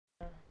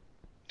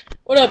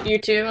What up,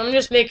 YouTube? I'm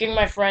just making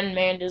my friend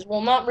Mandizzle.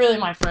 Well, not really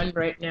my friend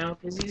right now,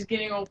 because he's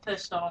getting all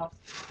pissed off.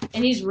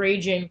 And he's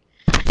raging.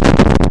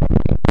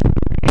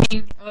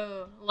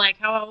 Like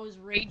how I was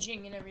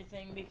raging and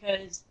everything,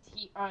 because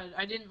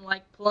I didn't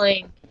like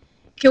playing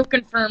Kill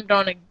Confirmed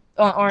on an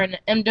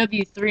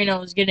MW3 and I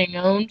was getting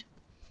owned.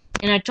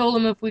 And I told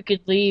him if we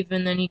could leave,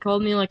 and then he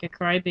called me like a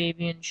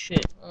crybaby and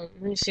shit.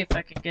 Let me see if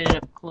I can get it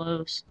up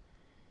close.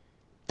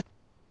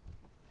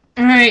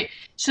 Alright,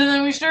 so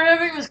then we start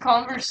having this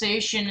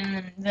conversation,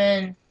 and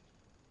then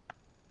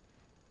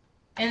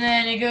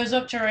it goes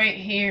up to right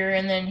here,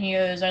 and then he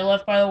goes, I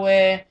left, by the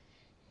way.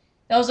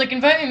 I was like,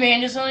 invite me,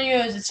 man. Just only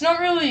goes, it's not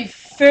really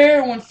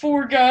fair when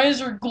four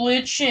guys are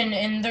glitching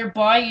and they're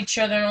by each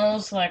other. And I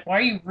was like, why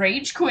are you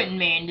rage quitting,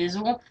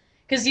 Mandizzle?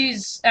 Because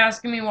he's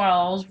asking me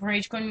while I was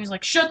rage quitting. He was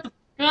like, shut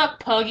the up,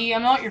 Puggy.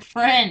 I'm not your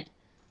friend.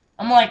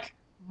 I'm like,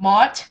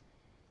 Mott?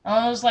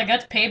 I was like,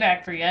 that's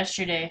payback for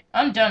yesterday.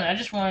 I'm done. I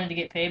just wanted to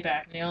get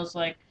payback. And he was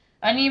like,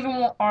 I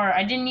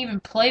didn't even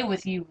play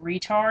with you,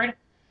 retard.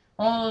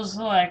 I was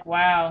like,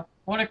 wow,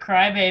 what a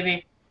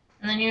crybaby.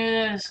 And then he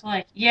was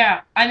like,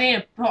 yeah, I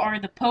made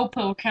the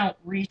Popo account,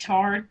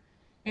 retard.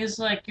 He was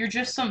like, you're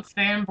just some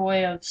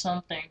fanboy of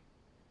something.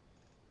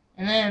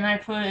 And then I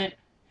put,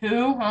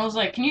 who? I was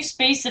like, can you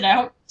space it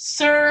out,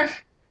 sir?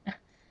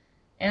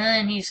 And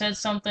then he said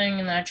something,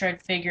 and then I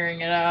tried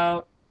figuring it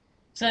out.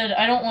 Said,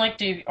 I don't like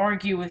to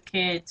argue with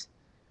kids.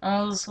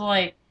 I was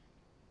like,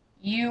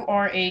 you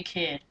are a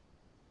kid.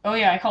 Oh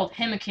yeah, I called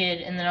him a kid,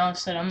 and then I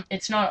said,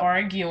 it's not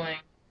arguing.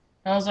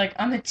 And I was like,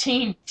 I'm a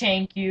teen,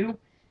 thank you.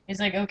 He's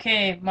like,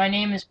 okay, my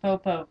name is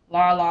Popo.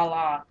 La la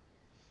la.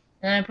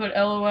 And I put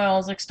LOL. I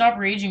was like, stop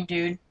raging,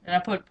 dude. And I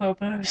put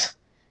Popos.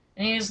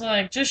 And he was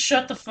like, just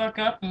shut the fuck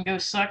up and go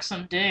suck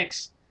some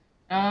dicks.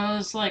 And I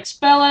was like,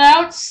 spell it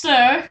out,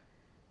 sir.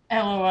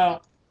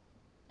 LOL.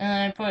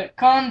 And I put,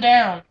 calm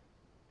down.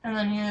 And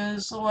then he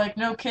was like,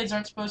 no, kids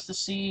aren't supposed to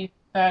see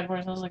bad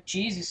words. I was like,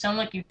 geez, you sound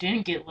like you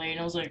didn't get laid.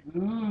 And I was like,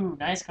 ooh,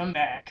 nice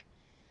comeback.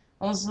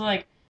 I was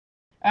like,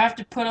 I have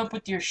to put up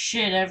with your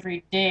shit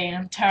every day, and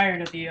I'm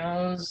tired of you. I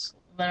was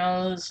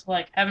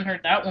like, haven't heard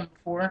that one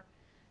before.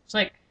 It's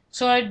like,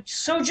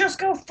 so just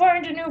go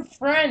find a new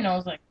friend. I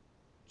was like,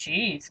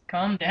 jeez,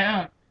 calm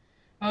down.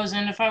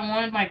 And if I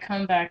wanted my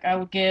comeback, I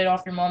would get it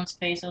off your mom's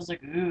face. I was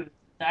like, ooh,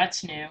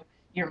 that's new.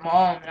 Your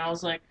mom. And I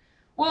was like,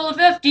 well, if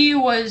FD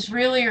was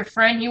really your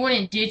friend, he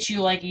wouldn't ditch you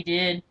like he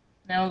did.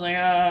 And I was like,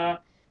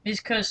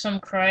 it's because some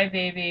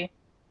crybaby.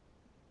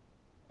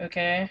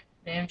 Okay,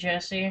 named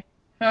Jesse.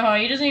 Oh,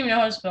 he doesn't even know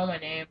how to spell my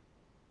name.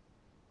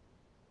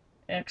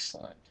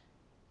 Excellent.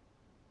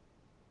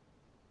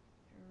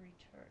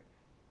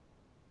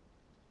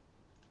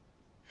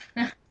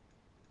 Retard.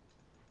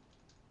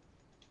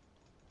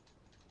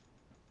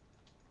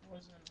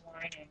 Wasn't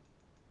whining.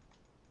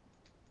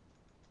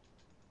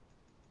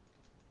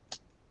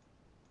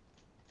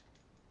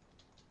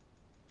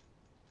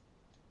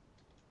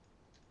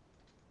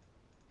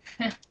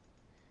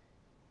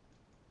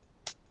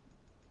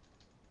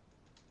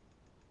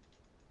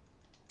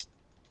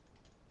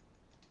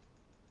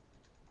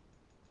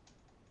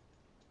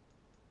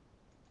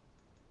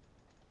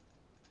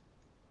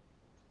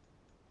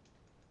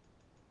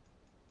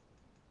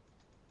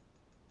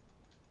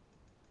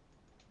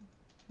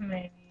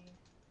 Maybe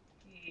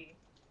he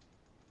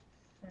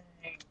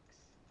thinks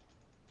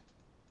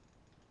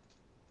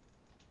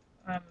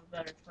I'm a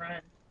better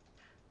friend.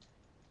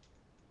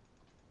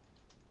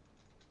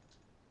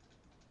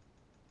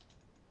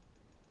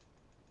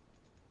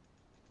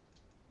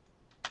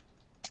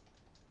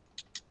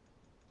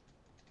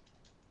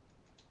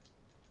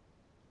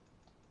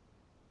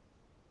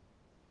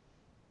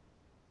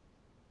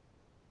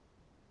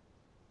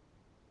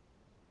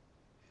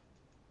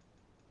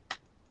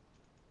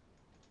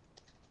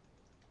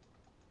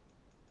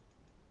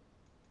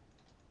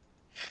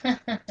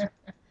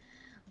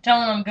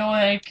 Telling him go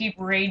ahead, keep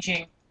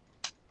raging.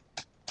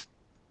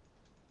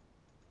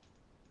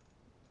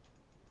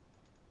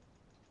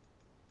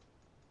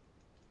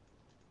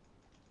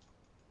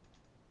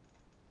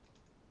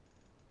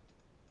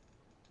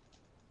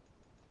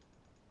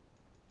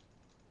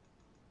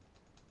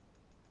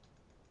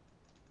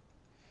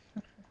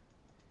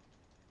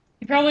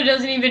 He probably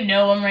doesn't even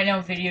know I'm right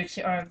now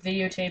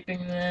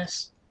videotaping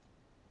this.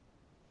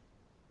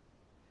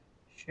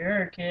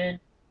 Sure, kid.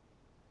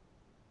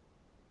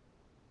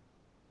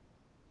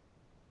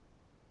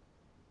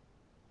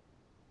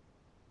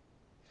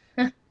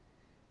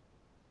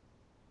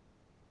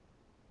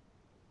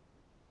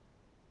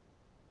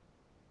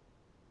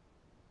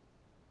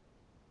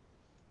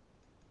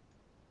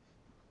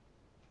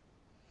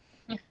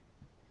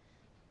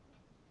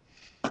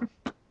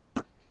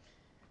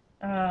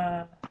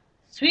 uh,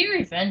 Sweet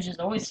Revenge is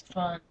always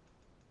fun.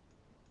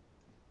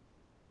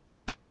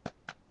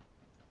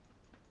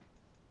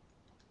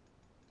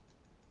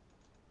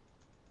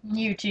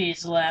 UT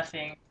is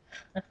laughing.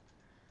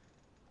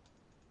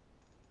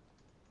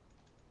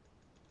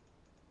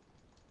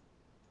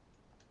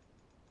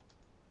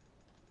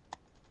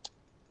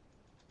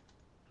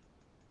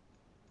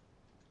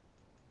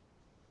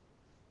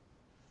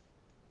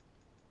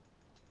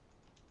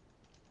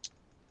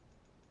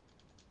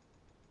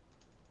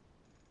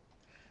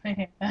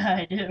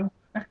 I do.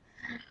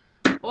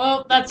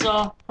 Well, that's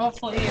all.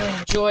 Hopefully you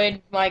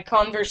enjoyed my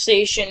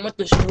conversation with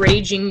this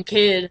raging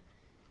kid.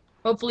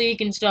 Hopefully he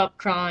can stop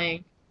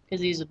crying,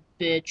 because he's a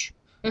bitch.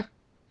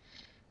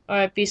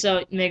 Alright, peace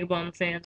out, Megabomb fans.